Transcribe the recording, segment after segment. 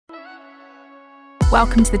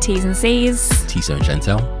Welcome to the T's and C's. Tiso and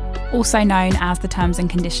Chantel. Also known as the Terms and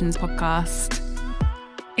Conditions podcast.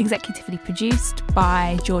 Executively produced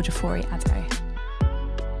by Georgia Fori-Addo.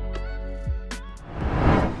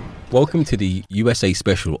 Welcome to the USA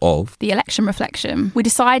special of The Election Reflection. We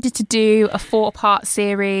decided to do a 4-part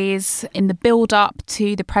series in the build-up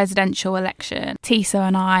to the presidential election. Tiso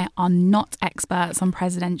and I are not experts on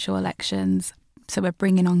presidential elections, so we're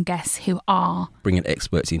bringing on guests who are. Bringing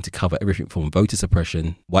experts in to cover everything from voter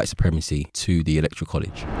suppression, white supremacy to the Electoral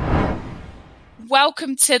College.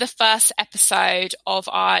 Welcome to the first episode of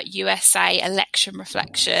our USA election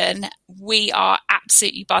reflection. We are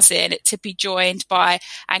absolutely buzzing to be joined by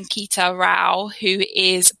Ankita Rao, who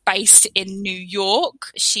is based in New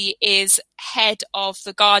York. She is head of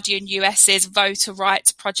The Guardian US's Voter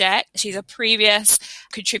Rights Project. She's a previous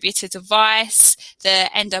contributor to Vice, the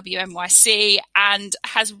NWNYC, and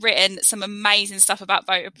has written some amazing stuff about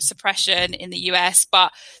voter suppression in the US,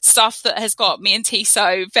 but stuff that has got me and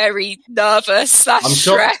Tiso very nervous /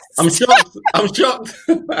 stressed. I'm shocked.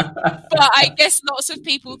 But I guess lots of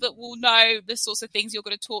people that will know the sorts of things you're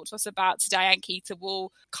going to talk to us about today, Ankita,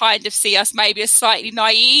 will kind of see us maybe as slightly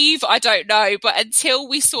naive. I don't know. But until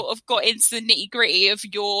we sort of got into the nitty-gritty of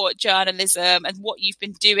your journalism and what you've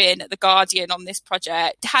been doing at The Guardian on this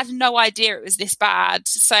project, had no idea it was this bad.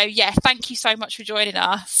 So, yeah, thank you so much for joining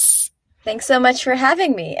us. Thanks so much for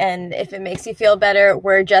having me. And if it makes you feel better,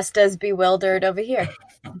 we're just as bewildered over here.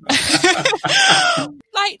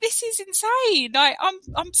 Like, this is insane.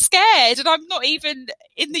 I'm scared, and I'm not even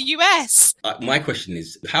in the US. My question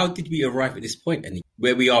is, how did we arrive at this point and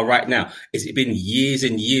where we are right now? Has it been years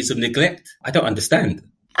and years of neglect? I don't understand.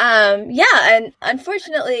 And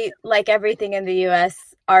unfortunately, like everything in the US,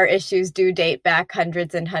 our issues do date back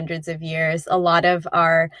hundreds and hundreds of years. A lot of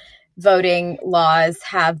our voting laws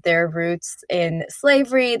have their roots in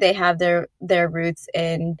slavery. They have their roots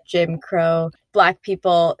in Jim Crow. Black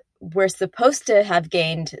people were supposed to have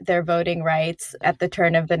gained their voting rights at the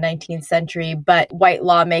turn of the 19th century, but white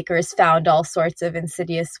lawmakers found all sorts of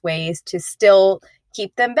insidious ways to still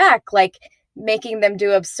keep them back, like making them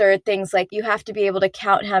do absurd things like you have to be able to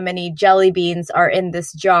count how many jelly beans are in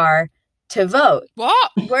this jar to vote.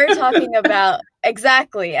 What? We're talking about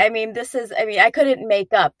exactly. I couldn't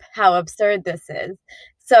make up how absurd this is.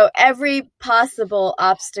 So every possible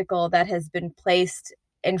obstacle that has been placed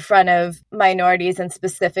in front of minorities and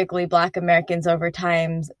specifically Black Americans over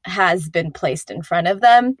time has been placed in front of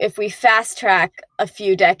them. If we fast track a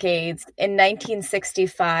few decades, in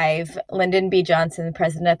 1965, Lyndon B. Johnson,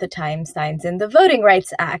 president at the time, signs in the Voting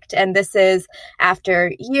Rights Act. And this is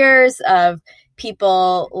after years of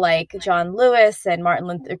people like John Lewis and Martin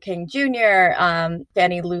Luther King Jr.,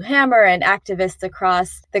 Fannie Lou Hamer, and activists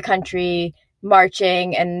across the country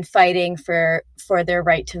marching and fighting for their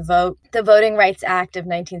right to vote. The Voting Rights Act of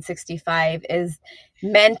 1965 is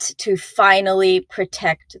meant to finally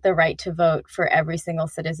protect the right to vote for every single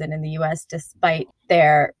citizen in the U.S., despite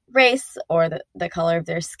their race or the color of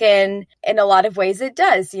their skin. In a lot of ways, it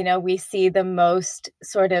does. You know, we see the most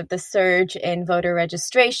sort of the surge in voter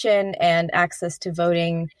registration and access to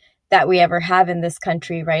voting that we ever have in this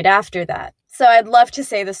country right after that. So I'd love to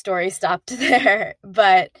say the story stopped there,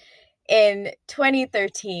 but in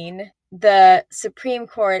 2013, the Supreme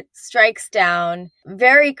Court strikes down a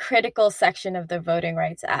very critical section of the Voting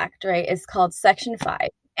Rights Act, right? It's called Section 5.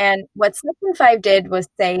 And what Section 5 did was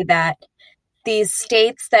say that these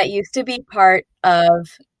states that used to be part of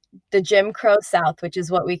the Jim Crow South, which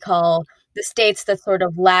is what we call the states that sort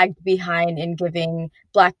of lagged behind in giving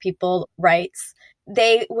Black people rights,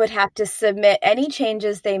 they would have to submit any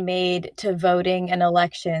changes they made to voting and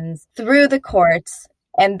elections through the courts.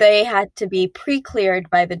 And they had to be pre-cleared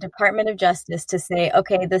by the Department of Justice to say,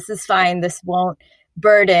 okay, this is fine. This won't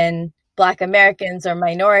burden Black Americans or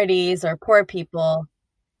minorities or poor people.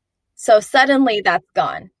 So suddenly that's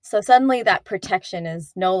gone. So suddenly that protection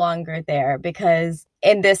is no longer there because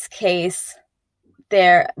in this case,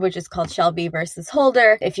 which is called Shelby versus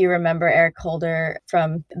Holder, if you remember Eric Holder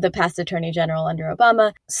from the past Attorney General under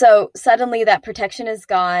Obama. So suddenly that protection is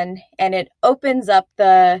gone and it opens up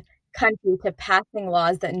the country to passing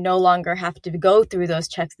laws that no longer have to go through those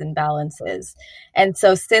checks and balances. And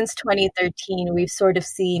so since 2013, we've sort of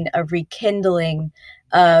seen a rekindling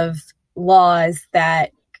of laws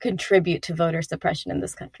that contribute to voter suppression in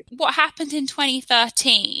this country. What happened in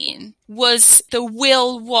 2013 was the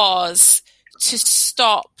will was to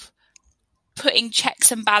stop putting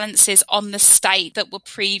checks and balances on the state that were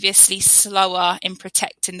previously slower in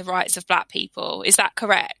protecting the rights of Black people. Is that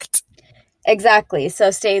correct? Exactly. So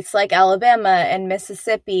states like Alabama and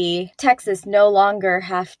Mississippi, Texas no longer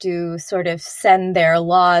have to sort of send their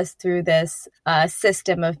laws through this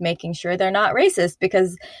system of making sure they're not racist,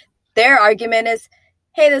 because their argument is,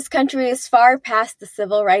 hey, this country is far past the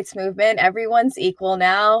civil rights movement. Everyone's equal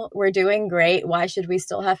now. We're doing great. Why should we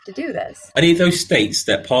still have to do this? Are they those states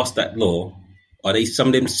that passed that law? Are they some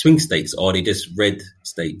of them swing states, or are they just red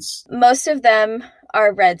states? Most of them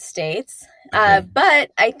are red states. Okay.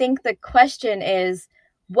 But I think the question is,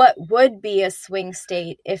 what would be a swing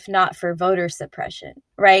state if not for voter suppression,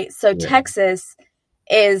 right? So Yeah. Texas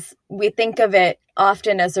is, we think of it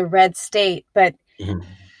often as a red state, but Mhm.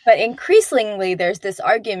 but increasingly there's this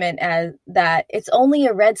argument as that it's only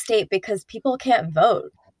a red state because people can't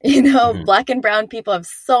vote. You know, Mhm. Black and brown people have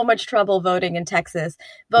so much trouble voting in Texas.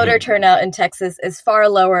 Voter turnout in Texas is far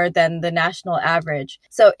lower than the national average.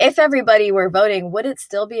 So if everybody were voting, would it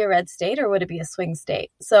still be a red state or would it be a swing state?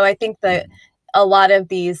 So I think that a lot of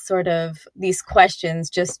these questions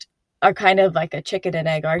just are kind of like a chicken and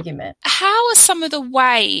egg argument. How are some of the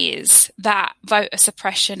ways that voter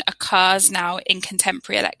suppression occurs now in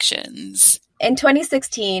contemporary elections? In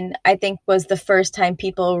 2016, I think, was the first time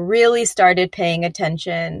people really started paying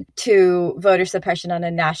attention to voter suppression on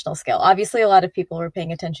a national scale. Obviously, a lot of people were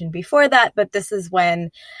paying attention before that, but this is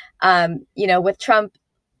when, with Trump,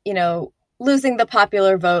 losing the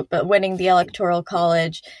popular vote, but winning the Electoral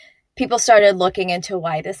College, people started looking into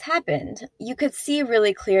why this happened. You could see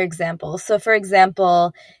really clear examples. So, for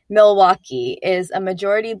example, Milwaukee is a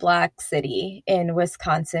majority Black city in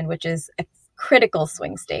Wisconsin, which is a critical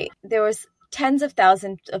swing state. There was tens of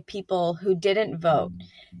thousands of people who didn't vote.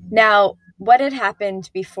 Now, what had happened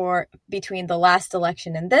between the last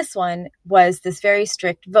election and this one was this very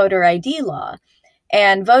strict voter ID law.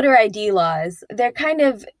 And voter ID laws, they're kind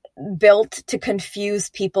of built to confuse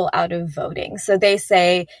people out of voting. So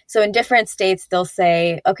in different states, they'll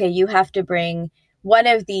say, okay, you have to bring one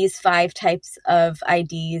of these 5 types of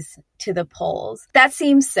IDs to the polls. That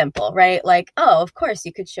seems simple, right? Like, oh, of course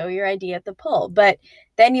you could show your ID at the poll. But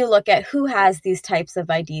then you look at who has these types of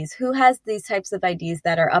IDs,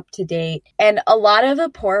 that are up to date. And a lot of the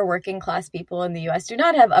poor working class people in the US do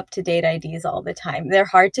not have up to date IDs all the time. They're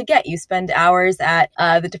hard to get. You spend hours at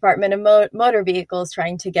the Department of Motor Vehicles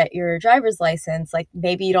trying to get your driver's license. Like,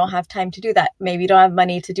 maybe you don't have time to do that. Maybe you don't have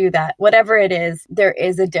money to do that. Whatever it is, there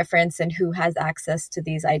is a difference in who has access to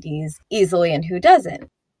these IDs easily and who doesn't.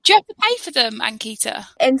 Do you have to pay for them, Ankita?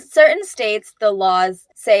 In certain states, the laws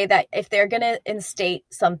say that if they're going to instate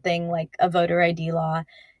something like a voter ID law,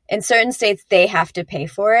 in certain states, they have to pay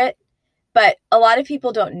for it. But a lot of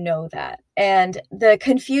people don't know that. And the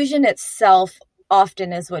confusion itself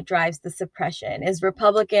often is what drives the suppression. Is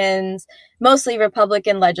mostly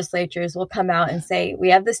Republican legislatures will come out and say, we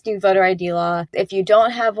have this new voter ID law. If you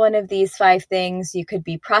don't have one of these 5 things, you could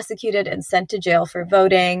be prosecuted and sent to jail for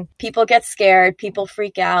voting. People get scared. People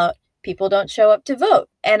freak out. People don't show up to vote.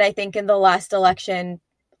 And I think in the last election,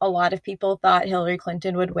 a lot of people thought Hillary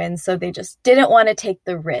Clinton would win. So they just didn't want to take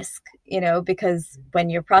the risk, because when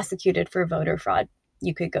you're prosecuted for voter fraud,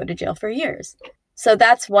 you could go to jail for years. So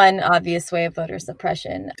that's one obvious way of voter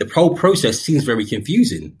suppression. The whole process seems very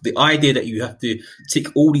confusing. The idea that you have to tick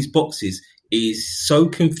all these boxes is so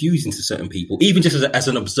confusing to certain people. Even just as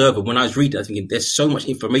an observer, when I was reading, I was thinking there's so much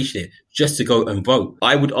information here just to go and vote.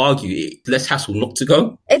 I would argue it's less hassle not to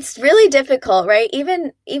go. It's really difficult, right?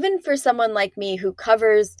 Even for someone like me who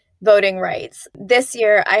covers voting rights. This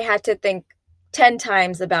year, I had to think 10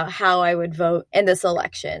 times about how I would vote in this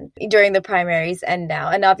election during the primaries and now.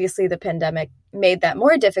 And obviously the pandemic made that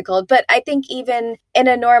more difficult. But I think even in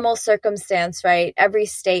a normal circumstance, right, every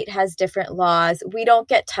state has different laws. We don't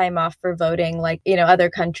get time off for voting like, other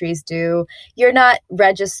countries do. You're not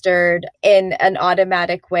registered in an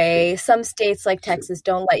automatic way. Some states like Texas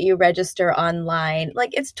don't let you register online.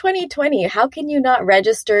 Like, it's 2020. How can you not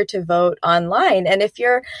register to vote online? And if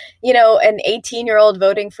you're, an 18-year-old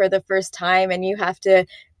voting for the first time and you have to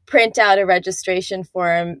print out a registration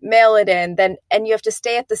form, mail it in, and you have to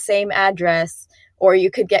stay at the same address, or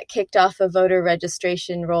you could get kicked off a voter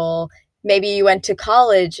registration roll. Maybe you went to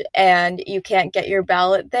college and you can't get your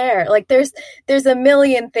ballot there. Like, there's a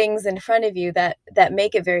million things in front of you that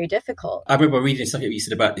make it very difficult. I remember reading something you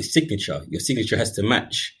said about the signature. Your signature has to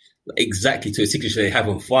match exactly to a signature they have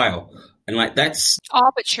on file. And that's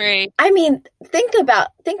arbitrary. I mean, think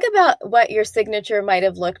about what your signature might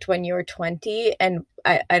have looked when you were 20. And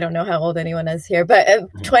I don't know how old anyone is here, but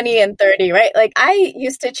 20 and 30, right? Like, I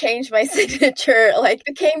used to change my signature, it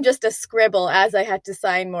became just a scribble as I had to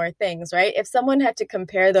sign more things, right? If someone had to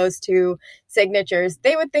compare those two signatures,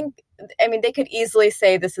 they would think, they could easily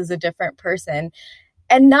say this is a different person.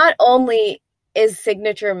 And not only is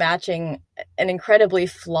signature matching an incredibly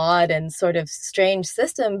flawed and sort of strange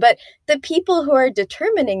system, but the people who are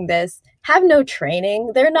determining this have no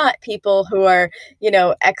training. They're not people who are,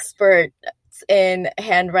 expert in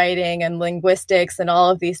handwriting and linguistics and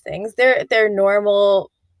all of these things. They're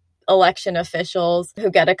normal election officials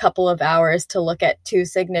who get a couple of hours to look at two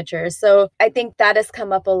signatures. So I think that has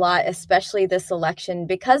come up a lot, especially this election,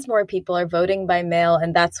 because more people are voting by mail,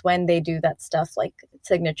 and that's when they do that stuff like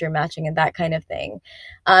signature matching and that kind of thing.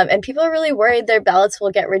 And people are really worried their ballots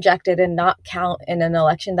will get rejected and not count in an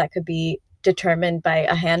election that could be determined by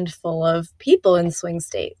a handful of people in swing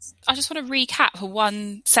states. I just want to recap for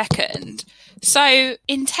 1 second. So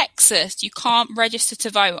in Texas, you can't register to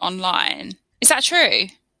vote online. Is that true?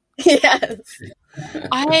 Yes.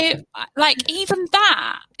 I like even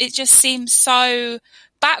that, it just seems so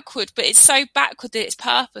backward, but it's so backward that it's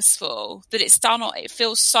purposeful, that it's done. It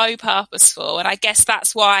feels so purposeful. And I guess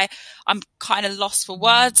that's why I'm kind of lost for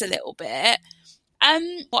words a little bit.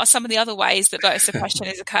 What are some of the other ways that voter suppression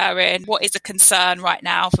is occurring? What is a concern right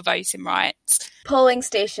now for voting rights? Polling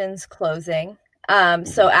stations closing.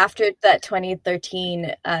 So after that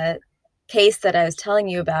 2013 case that I was telling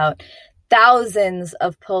you about, thousands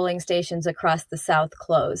of polling stations across the South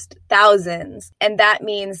closed. Thousands. And that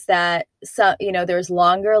means that, there's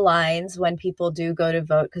longer lines when people do go to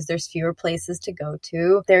vote because there's fewer places to go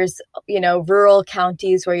to. There's, rural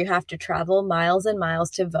counties where you have to travel miles and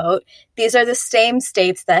miles to vote. These are the same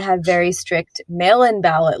states that have very strict mail-in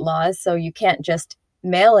ballot laws. So you can't just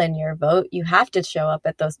mail in your vote. You have to show up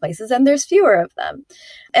at those places, and there's fewer of them.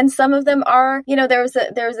 And some of them are, there was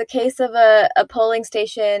a case of a polling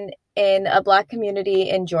station in a Black community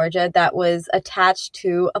in Georgia that was attached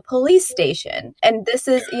to a police station. And this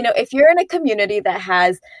is, if you're in a community that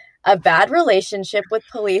has a bad relationship with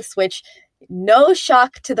police, which no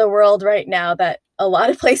shock to the world right now that a lot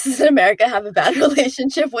of places in America have a bad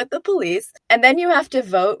relationship with the police, and then you have to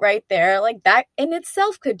vote right there, like that in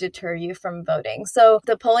itself could deter you from voting. So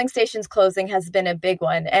the polling stations closing has been a big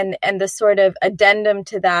one. And the sort of addendum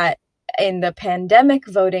to that in the pandemic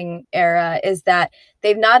voting era is that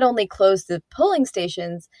they've not only closed the polling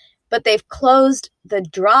stations, but they've closed the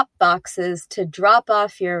drop boxes to drop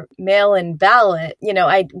off your mail-in ballot.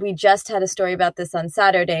 We just had a story about this on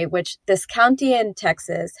Saturday, which this county in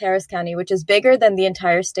Texas, Harris County, which is bigger than the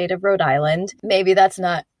entire state of Rhode Island. Maybe that's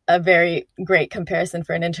not a very great comparison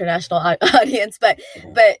for an international audience, but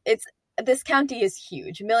this county is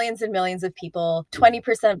huge. Millions and millions of people,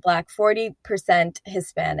 20% Black, 40%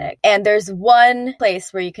 Hispanic. And there's one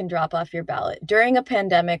place where you can drop off your ballot. During a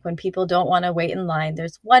pandemic, when people don't want to wait in line,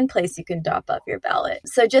 there's one place you can drop off your ballot.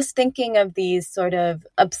 So just thinking of these sort of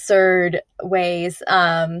absurd ways.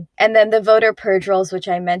 And then the voter purge rolls, which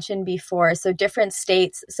I mentioned before. So different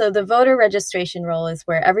states. So the voter registration roll is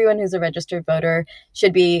where everyone who's a registered voter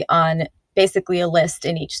should be on basically a list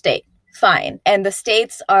in each state. Fine. And the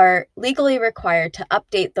states are legally required to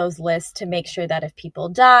update those lists to make sure that if people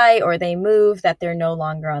die or they move, that they're no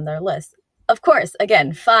longer on their list. Of course,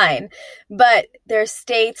 again, fine. But there's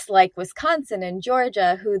states like Wisconsin and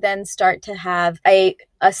Georgia who then start to have a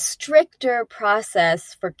stricter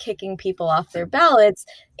process for kicking people off their ballots,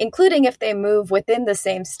 including if they move within the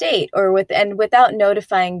same state and without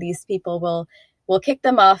notifying these people will kick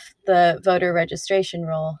them off the voter registration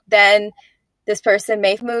roll. Then this person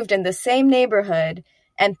may have moved in the same neighborhood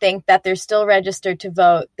and think that they're still registered to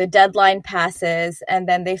vote. The deadline passes, and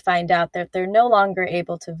then they find out that they're no longer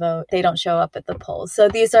able to vote. They don't show up at the polls. So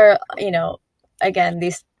these are, again,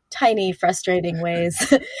 these tiny, frustrating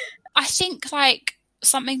ways. I think like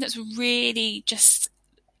something that's really just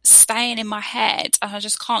staying in my head, and I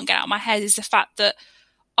just can't get out of my head, is the fact that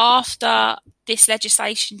after this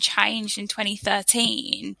legislation changed in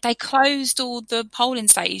 2013, they closed all the polling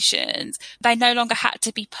stations. They no longer had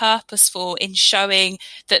to be purposeful in showing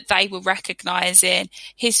that they were recognising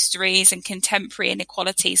histories and contemporary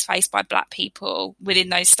inequalities faced by Black people within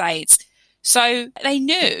those states. So they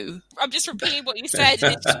knew. I'm just repeating what you said,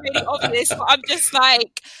 and it's really obvious, but I'm just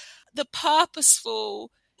like, the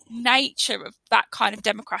purposeful nature of that kind of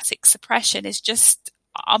democratic suppression is just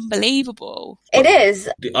unbelievable. It is.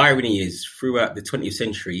 The irony is, throughout the 20th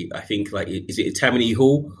century, I think, is it Tammany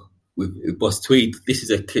Hall with Boss Tweed? This is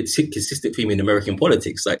a consistent theme in American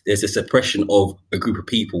politics. Like, there's a suppression of a group of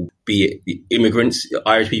people, be it the immigrants,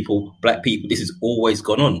 Irish people, Black people. This has always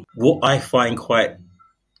gone on. What I find quite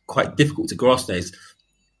difficult to grasp now is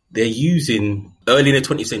they're using, early in the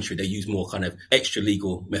 20th century, they use more kind of extra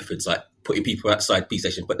legal methods, like putting people outside police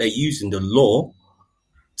stations, but they're using the law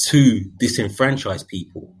to disenfranchise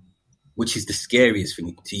people, which is the scariest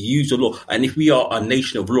thing, to use the law. And if we are a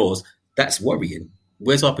nation of laws, that's worrying.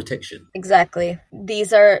 Where's our protection? Exactly.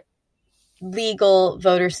 These are legal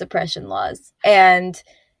voter suppression laws, and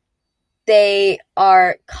they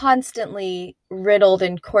are constantly riddled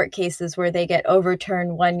in court cases where they get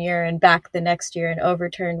overturned one year and back the next year and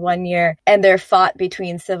overturned one year. And they're fought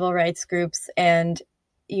between civil rights groups and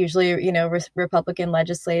usually, Republican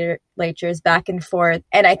legislatures back and forth.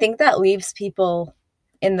 And I think that leaves people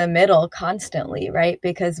in the middle constantly, right?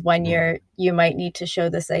 Because one year you might need to show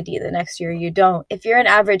this ID, the next year you don't. If you're an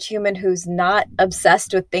average human who's not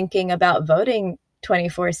obsessed with thinking about voting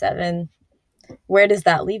 24/7, where does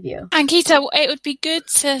that leave you? Ankita, it would be good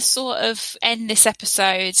to sort of end this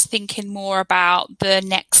episode thinking more about the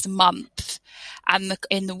next month and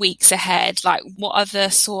in the weeks ahead. Like, what are the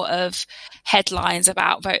sort of headlines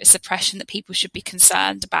about voter suppression that people should be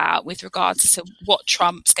concerned about with regards to what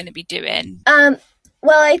Trump's going to be doing?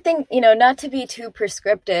 Well, I think, not to be too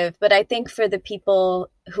prescriptive, but I think for the people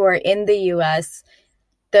who are in the US,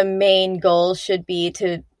 the main goal should be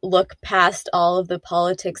to look past all of the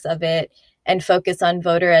politics of it and focus on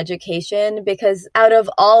voter education, because out of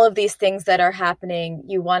all of these things that are happening,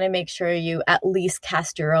 you want to make sure you at least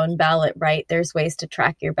cast your own ballot, right? There's ways to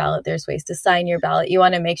track your ballot. There's ways to sign your ballot. You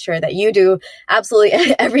want to make sure that you do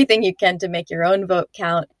absolutely everything you can to make your own vote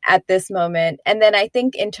count at this moment. And then I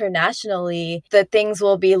think internationally, the things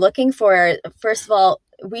we'll be looking for, first of all,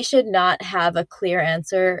 we should not have a clear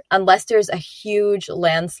answer unless there's a huge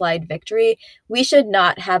landslide victory. We should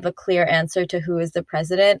not have a clear answer to who is the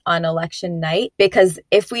president on election night, because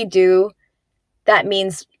if we do, that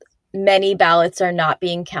means many ballots are not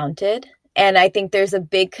being counted. And I think there's a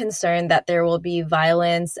big concern that there will be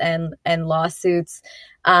violence and lawsuits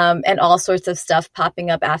and all sorts of stuff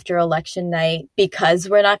popping up after election night because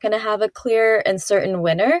we're not going to have a clear and certain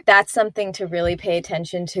winner. That's something to really pay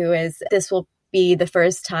attention to, is this will be the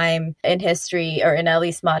first time in history, or in at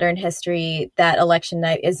least modern history, that election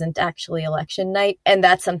night isn't actually election night. And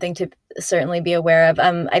that's something to certainly be aware of.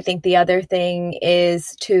 I think the other thing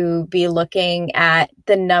is to be looking at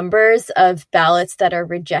the numbers of ballots that are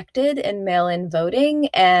rejected in mail-in voting.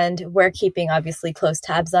 And we're keeping obviously close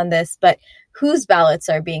tabs on this, but whose ballots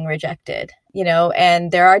are being rejected,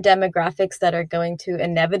 and there are demographics that are going to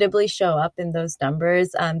inevitably show up in those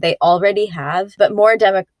numbers. They already have, but more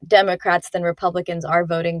Democrats than Republicans are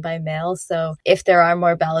voting by mail. So if there are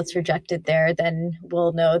more ballots rejected there, then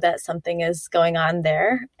we'll know that something is going on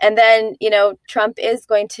there. And then, Trump is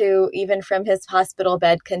going to, even from his hospital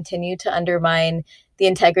bed, continue to undermine the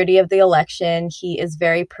integrity of the election. He is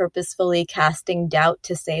very purposefully casting doubt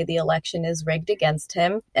to say the election is rigged against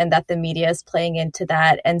him and that the media is playing into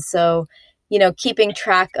that. And so, keeping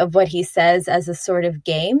track of what he says as a sort of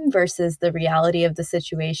game versus the reality of the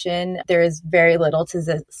situation, there is very little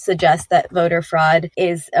to suggest that voter fraud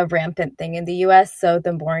is a rampant thing in the US. So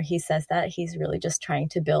the more he says that, he's really just trying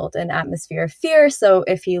to build an atmosphere of fear. So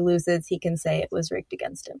if he loses, he can say it was rigged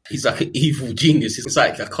against him. He's like an evil genius. It's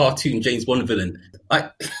like a cartoon James Bond villain. I'm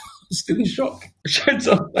still in shock.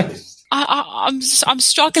 I'm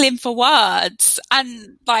struggling for words,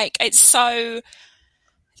 and it's so.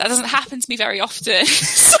 That doesn't happen to me very often.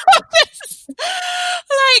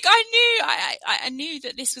 I knew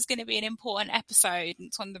that this was going to be an important episode, and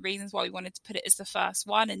it's one of the reasons why we wanted to put it as the first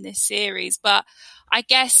one in this series. But I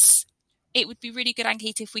guess it would be really good,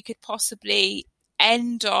 Ankita, if we could possibly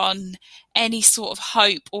end on any sort of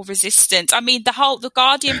hope or resistance. I mean, the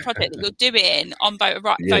Guardian project that you're doing on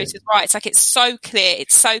voters' rights, it's so clear,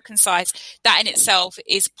 it's so concise. That in itself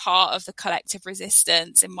is part of the collective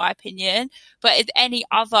resistance, in my opinion. But is any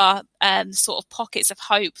other sort of pockets of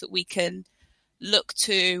hope that we can look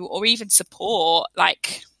to or even support?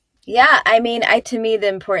 Yeah, I mean, to me, the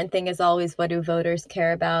important thing is always, what do voters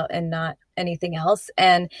care about and not anything else.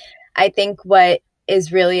 And I think what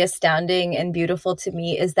is really astounding and beautiful to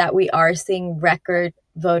me is that we are seeing record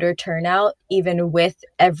voter turnout, even with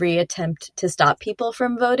every attempt to stop people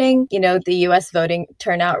from voting. The US voting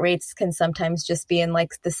turnout rates can sometimes just be in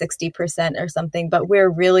the 60% or something, but we're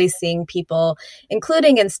really seeing people,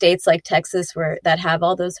 including in states like Texas, that have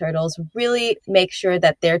all those hurdles, really make sure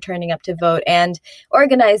that they're turning up to vote and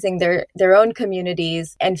organizing their own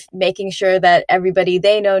communities and making sure that everybody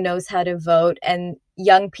they know knows how to vote. And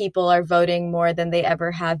young people are voting more than they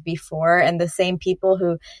ever have before. And the same people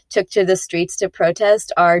who took to the streets to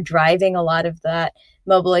protest are driving a lot of that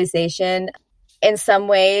mobilization. In some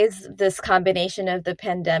ways, this combination of the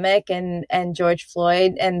pandemic and George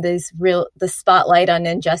Floyd and the spotlight on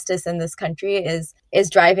injustice in this country is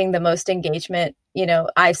driving the most engagement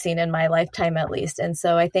I've seen in my lifetime at least. And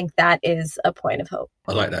so I think that is a point of hope.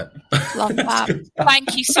 I like that. Love that.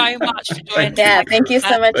 Thank you so much for joining us. Yeah, thank you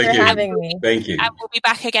so much for having me. Thank you. And we'll be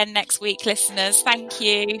back again next week, listeners. Thank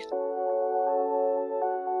you.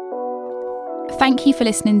 Thank you for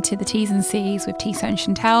listening to the T's and C's with Tisa and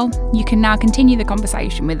Chantelle. You can now continue the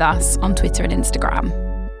conversation with us on Twitter and Instagram.